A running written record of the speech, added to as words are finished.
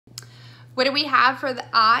What do we have for the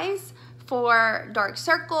eyes? For dark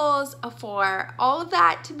circles, for all of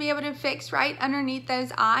that to be able to fix right underneath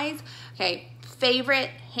those eyes. Okay,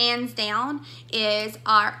 favorite hands down is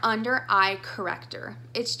our under eye corrector.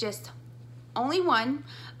 It's just only one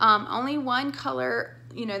color,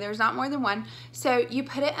 you know, there's not more than one. So you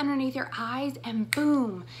put it underneath your eyes and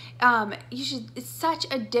boom, it's such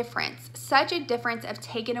a difference of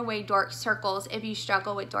taking away dark circles if you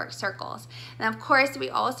struggle with dark circles. And of course, we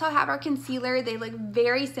also have our concealer. They look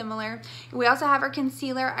very similar. We also have our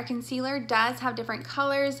concealer. Our concealer does have different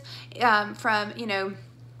colors from, you know,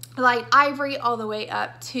 light ivory all the way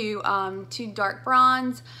up to dark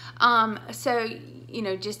bronze. So, you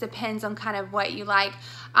know, just depends on kind of what you like.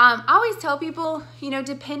 I always tell people, you know,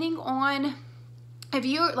 depending on if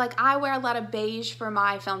you like, I wear a lot of beige for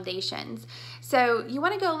my foundations. So you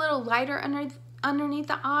want to go a little lighter underneath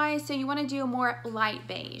the eyes. So you want to do a more light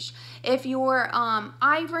beige. If you're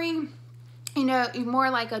ivory, you know, more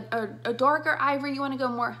like a darker ivory, you want to go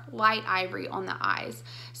more light ivory on the eyes.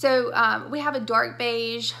 So we have a dark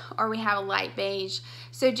beige or we have a light beige.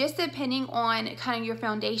 So just depending on kind of your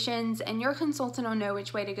foundations, and your consultant will know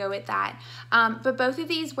which way to go with that. But both of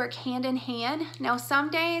these work hand in hand. Now some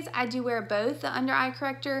days I do wear both the under eye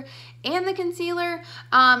corrector and the concealer.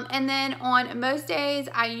 And then on most days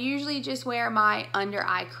I usually just wear my under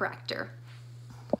eye corrector.